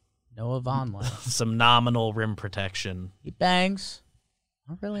 Some Noah Vonleh. some nominal rim protection. He bangs.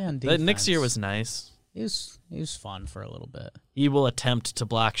 Not really on The defense. Knicks year was nice. He was fun for a little bit. He will attempt to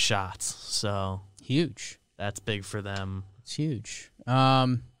block shots, so Huge. that's big for them. It's huge.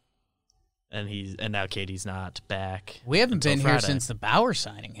 And now Katie's not back. We haven't until been here Friday. since the Bauer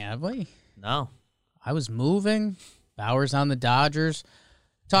signing, have we? No. I was moving. Bauer's on the Dodgers.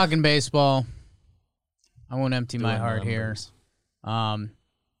 Talking baseball. I won't empty my Doing heart numbers. here.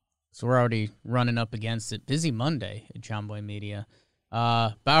 So we're already running up against it. Busy Monday at John Boy Media.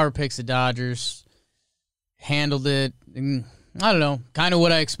 Bauer picks the Dodgers. Handled it. I don't know. Kind of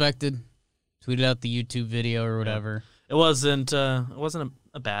what I expected. Tweeted out the YouTube video or whatever. It wasn't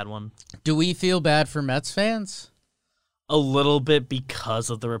a bad one. Do we feel bad for Mets fans? A little bit because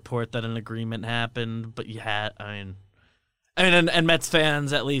of the report that an agreement happened, but and Mets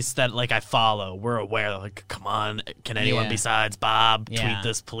fans, at least that like I follow, we're aware. Like, come on, can anyone Yeah. besides Bob Yeah. tweet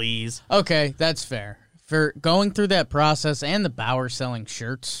this, please? Okay, that's fair. For going through that process and the Bauer selling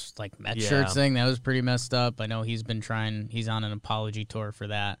shirts, like Mets Yeah. shirts thing, that was pretty messed up. I know he's on an apology tour for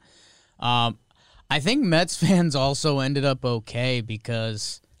that. I think Mets fans also ended up okay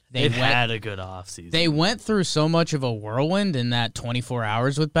because They've had a good offseason. they went through so much of a whirlwind in that 24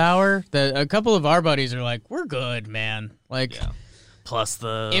 hours with Bauer that a couple of our buddies are like, we're good, man. Like, Plus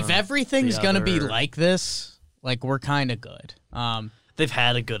if everything's going to be other- like this, like, we're kind of good. they've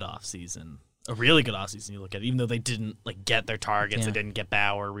had a good offseason. A really good offseason, you look at it, even though they didn't like get their targets. Yeah. They didn't get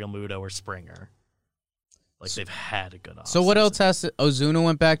Bauer, Real Muto, or Springer. Like, they've had a good offseason. So what else has to... Ozuna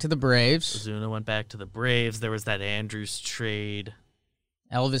went back to the Braves. Ozuna went back to the Braves. There was that Andrews trade.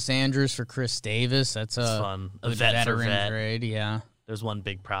 Elvis Andrews for Chris Davis. That's It's a fun. A good vet for veteran vet. trade. Yeah. There's one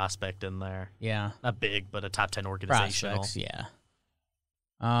big prospect in there. Yeah. Not big, but a top 10 organizational. Prospects, yeah.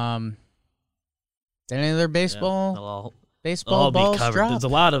 Any other baseball? They'll Baseball all be balls covered. drop? There's a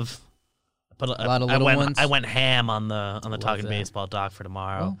lot of. A lot of little ones. I went ham on the Love Talking that. Baseball doc for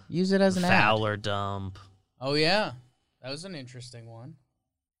tomorrow. Well, use it as an ad. Fowler dump. Oh yeah, that was an interesting one.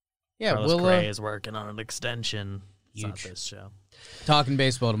 Yeah, Carlos we'll Gray is working on an extension. It's not Huge. this show. talking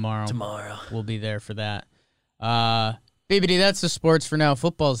baseball tomorrow. Tomorrow. We'll be there for that. BBD, that's the sports for now.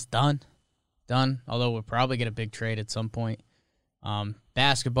 Football's done. Although we'll probably get a big trade at some point.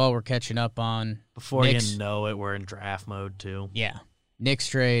 Basketball, we're catching up on. Before Knicks. you know it, we're in draft mode too. Yeah. Knicks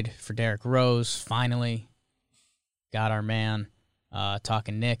trade for Derrick Rose. Finally got our man.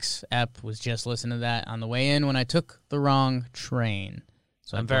 Talking Knicks. Ep was just listening to that on the way in when I took the wrong train.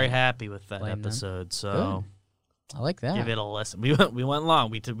 So I'm very happy with that blame them. episode. So I like that. give it a listen. We went long.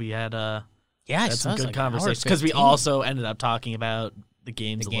 We had I had saw some it was good like an hour conversations because we 15. also ended up talking about the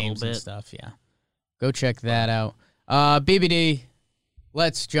games the a little games and bit. stuff, yeah. Go check that out. BBD,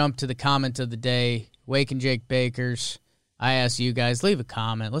 let's jump to the comment of the day. Wake and Jake Bakers. I asked you guys, leave a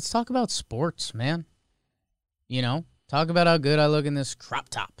comment. Let's talk about sports, man. You know, talk about how good I look in this crop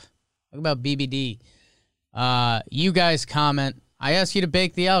top. Talk about BBD. You guys comment. I ask you to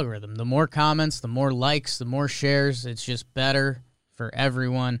bake the algorithm. The more comments, the more likes, the more shares. It's just better for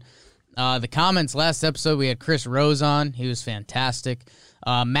everyone. The comments last episode, we had Chris Rose on. He was fantastic.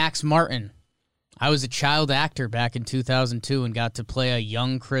 Max Martin. I was a child actor back in 2002 and got to play a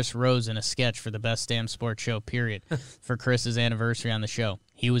young Chris Rose in a sketch for the Best Damn Sports Show, period, for Chris's anniversary on the show.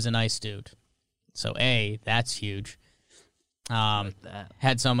 He was a nice dude. So, that's huge. Like that.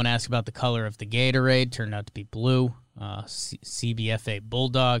 Had someone ask about the color of the Gatorade. Turned out to be blue. CBFA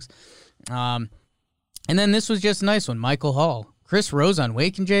Bulldogs. And then this was just a nice one. Michael Hall. Chris Rose on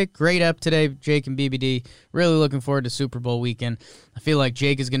Wake and Jake. Great up today, Jake and BBD. Really looking forward to Super Bowl weekend. I feel like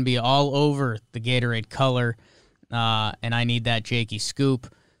Jake is going to be all over the Gatorade color, and I need that Jakey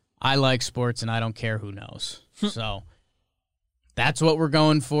scoop. I like sports, and I don't care who knows. So that's what we're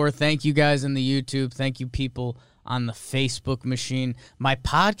going for. Thank you guys in the YouTube. Thank you people on the Facebook machine. My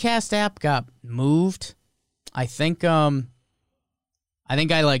podcast app got moved. I think I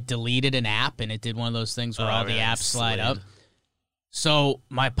deleted an app, and it did one of those things where all the apps slide up. So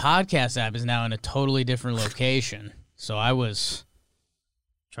my podcast app is now in a totally different location. So I was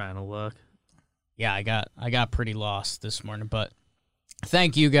trying to look. Yeah, I got pretty lost this morning, but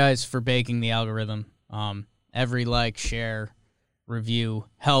thank you guys for baking the algorithm. Every like, share, review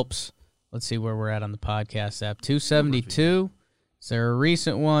helps. Let's see where we're at on the podcast app. 272. Is there a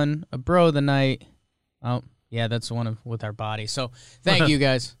recent one? A bro of the night. Oh, yeah, that's the one with our body. So thank you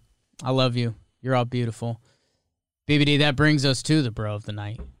guys. I love you. You're all beautiful. BBD, that brings us to the bro of the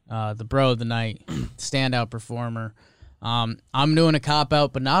night. The bro of the night, standout performer. I'm doing a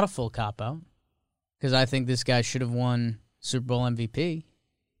cop-out, but not a full cop-out, because I think this guy should have won Super Bowl MVP.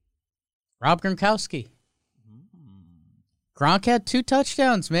 Rob Gronkowski. Gronk had 2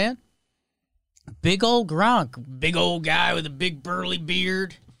 touchdowns, man. Big old Gronk. Big old guy with a big burly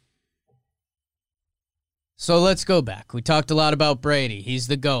beard. So let's go back. We talked a lot about Brady. He's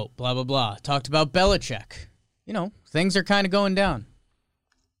the GOAT, blah, blah, blah. Talked about Belichick. You know, things are kind of going down.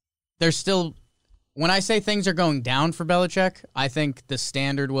 There's still, when I say things are going down for Belichick, I think the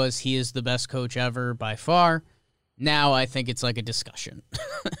standard was he is the best coach ever by far. Now I think it's like a discussion.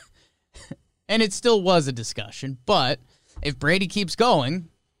 And it still was a discussion, but if Brady keeps going,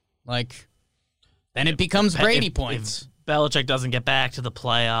 like, then it becomes Brady points. If Belichick doesn't get back to the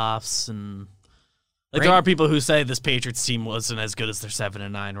playoffs, and like there are people who say this Patriots team wasn't as good as their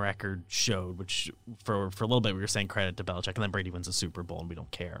 7-9 record showed, which for a little bit we were saying credit to Belichick, and then Brady wins a Super Bowl and we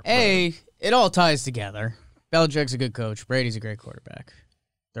don't care. Hey, it all ties together. Belichick's a good coach. Brady's a great quarterback.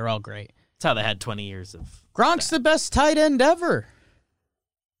 They're all great. That's how they had 20 years of Gronk's the best tight end ever.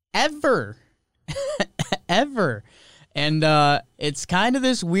 Ever. Ever. And it's kind of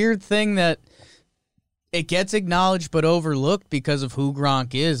this weird thing that it gets acknowledged but overlooked because of who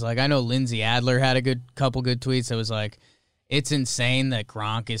Gronk is. Like, I know Lindsay Adler had a couple good tweets that was like, it's insane that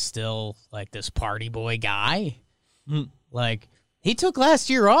Gronk is still like this party boy guy. Like, he took last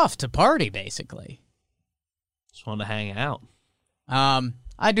year off to party, basically. Just wanted to hang out.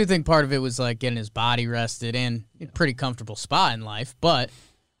 I do think part of it was like getting his body rested and a pretty comfortable spot in life, but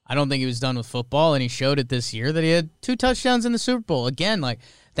I don't think he was done with football, and he showed it this year that he had 2 touchdowns in the Super Bowl. Again, like,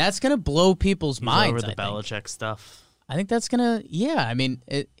 that's going to blow people's minds. Over the Belichick stuff. I think that's going to, yeah, I mean,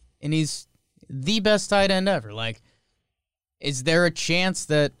 and he's the best tight end ever. Like, is there a chance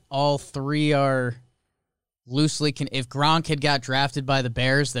that all 3 are loosely, if Gronk had got drafted by the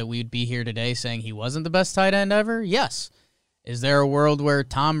Bears, that we'd be here today saying he wasn't the best tight end ever? Yes. Is there a world where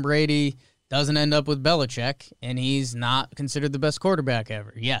Tom Brady doesn't end up with Belichick and he's not considered the best quarterback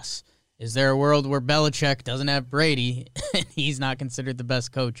ever? Yes. Is there a world where Belichick doesn't have Brady and he's not considered the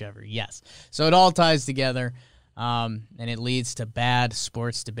best coach ever? Yes. So it all ties together, and it leads to bad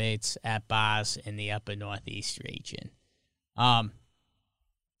sports debates at bars in the upper Northeast region.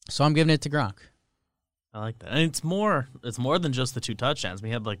 So I'm giving it to Gronk. I like that. And it's more than just the 2 touchdowns. He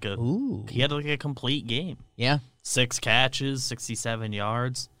had like a complete game. Yeah. 6 catches, 67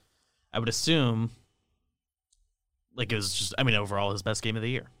 yards. I would assume like it was just, I mean, overall his best game of the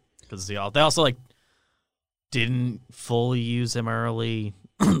year. Because they also like didn't fully use him early.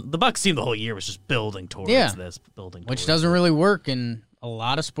 The Bucs team the whole year was just building towards this, which doesn't really work in a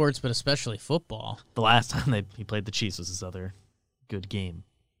lot of sports, but especially football. The last time he played the Chiefs was his other good game.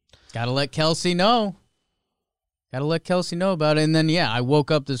 Gotta let Kelsey know. Gotta let Kelsey know about it. And then, yeah, I woke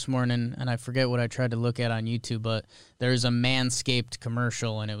up this morning, and I forget what I tried to look at on YouTube, but there's a Manscaped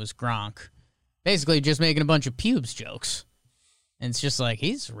commercial, and it was Gronk. Basically just making a bunch of pubes jokes. And it's just like,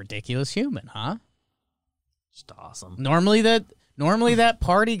 he's a ridiculous human, huh? Just awesome. Normally that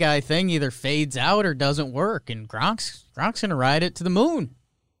party guy thing either fades out or doesn't work, and Gronk's gonna ride it to the moon.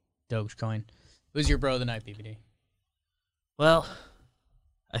 Dogecoin. Who's your bro of the night, BBD? Well,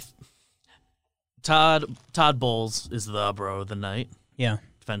 Todd Bowles is the bro of the night. Yeah,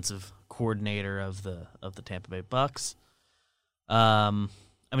 defensive coordinator of the Tampa Bay Bucs. I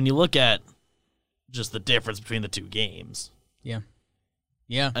mean, you look at just the difference between the 2 games. Yeah.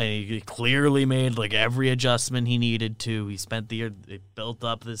 He clearly made like every adjustment he needed to. He spent the year, they built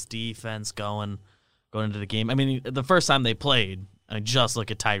up this defense going into the game. I mean, the first time they played, I mean, just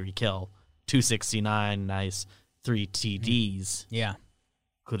look at Tyreek Hill, 269, nice, 3 TDs. Yeah.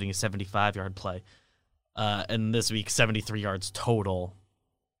 including a 75-yard play. And this week, 73 yards total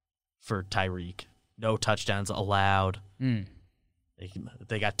for Tyreek. No touchdowns allowed.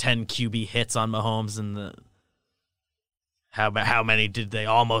 They got 10 QB hits on Mahomes, and how many did they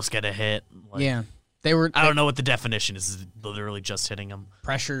almost get a hit? Yeah. I don't know what the definition is. Is it literally just hitting them?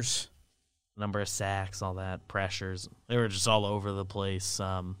 Pressures. Number of sacks, all that, pressures. They were just all over the place.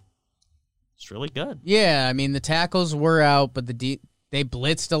 It's really good. Yeah, I mean, the tackles were out, but they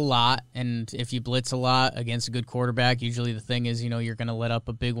blitzed a lot, and if you blitz a lot against a good quarterback, usually the thing is, you're going to let up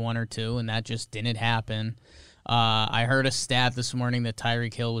a big one or two, and that just didn't happen. I heard a stat this morning that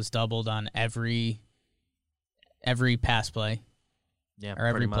Tyreek Hill was doubled on every pass play. Yeah, or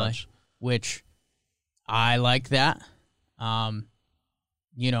every pretty play, much. which I like that.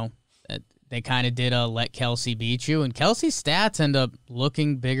 They kind of did a let Kelsey beat you, and Kelsey's stats end up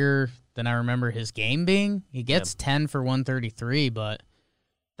looking bigger than I remember his game being. He gets 10 for 133, but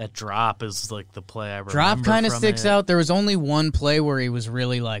that drop is like the play I remember. Drop kind of sticks out. There was only one play where he was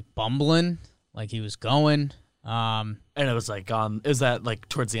really like bumbling, like he was going. And it was like is that like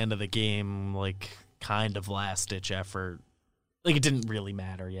towards the end of the game, like kind of last ditch effort. Like it didn't really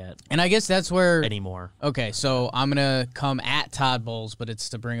matter yet. And I guess that's where anymore. Okay, so I'm gonna come at Todd Bowles, but it's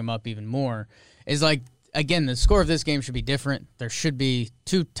to bring him up even more. Is like, again, the score of this game should be different. There should be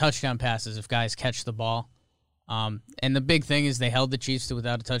 2 touchdown passes if guys catch the ball. And the big thing is they held the Chiefs to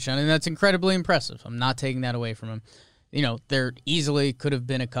without a touchdown, and that's incredibly impressive. I'm not taking that away from them. There easily could have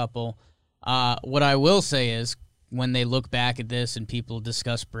been a couple. What I will say is when they look back at this and people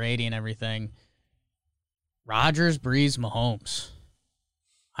discuss Brady and everything, Rodgers, Breeze, Mahomes.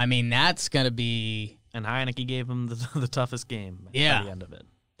 I mean, that's going to be... And Heineke gave him the toughest game by the end of it.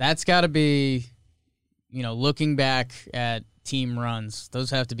 That's got to be, looking back at team runs, those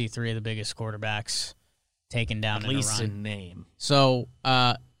have to be 3 of the biggest quarterbacks taken down at in least a run. in name. So,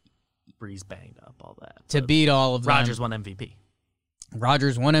 Breeze banged up, all that. To beat all of them. Rodgers won MVP.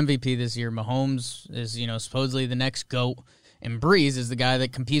 Rodgers won MVP this year. Mahomes is, supposedly the next GOAT. And Breeze is the guy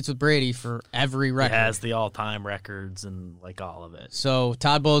that competes with Brady for every record. He has the all-time records and, all of it. So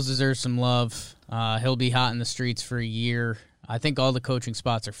Todd Bowles deserves some love. He'll be hot in the streets for a year. I think all the coaching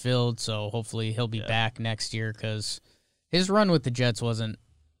spots are filled, so hopefully he'll be back next year because his run with the Jets wasn't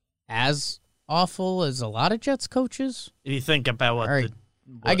as awful as a lot of Jets coaches. If you think about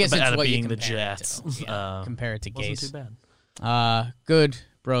I guess it's what being you the Jets. Compare it to Gase. Wasn't too bad. Good.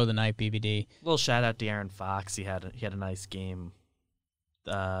 Bro of the night, BBD. Little shout out to Aaron Fox. He had a nice game.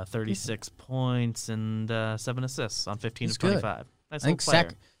 36 points and 7 assists on 15 of 25. Nice little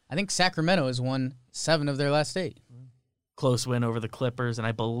player. I think Sacramento has won 7 of their last 8. Close win over the Clippers, and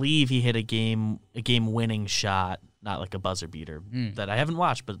I believe he hit a game-winning shot, not like a buzzer beater that I haven't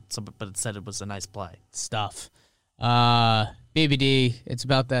watched, but it said it was a nice play. Stuff. BBD, it's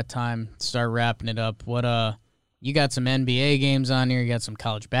about that time. Start wrapping it up. You got some NBA games on here. You got some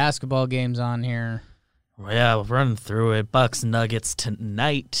college basketball games on here. Well, yeah, we're running through it. Bucks Nuggets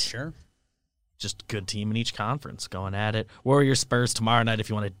tonight. Sure. Just a good team in each conference going at it. Warriors Spurs tomorrow night if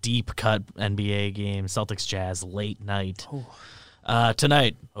you want a deep cut NBA game. Celtics Jazz late night.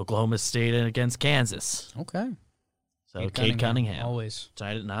 Tonight, Oklahoma State against Kansas. Okay. So Cade Cunningham. Always.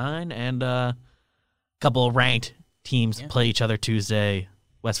 Tonight at 9. And a couple of ranked teams play each other Tuesday.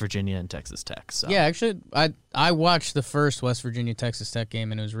 West Virginia and Texas Tech. So. Yeah, actually, I watched the first West Virginia-Texas Tech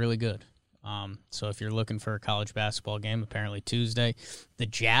game, and it was really good. So if you're looking for a college basketball game, apparently Tuesday. The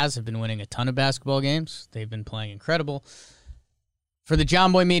Jazz have been winning a ton of basketball games. They've been playing incredible. For the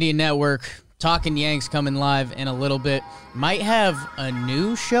John Boy Media Network, Talking Yanks coming live in a little bit. Might have a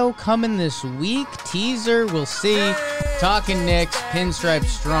new show coming this week. Teaser, we'll see. Talking Knicks, Pinstripe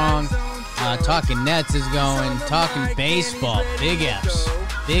Strong. Talking Nets is going. Talking baseball, Big F's.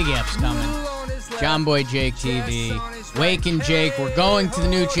 Big F's coming. John Boy Jake TV. Wake and Jake. We're going to the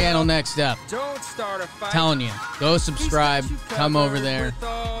new channel next up. Telling you, go subscribe. Come over there.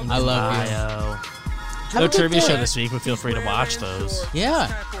 I love you. No trivia show this week, but feel free to watch those.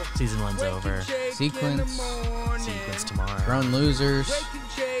 Yeah. Season 1's over. Sequence tomorrow. Grown Losers.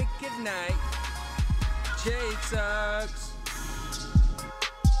 Jake sucks.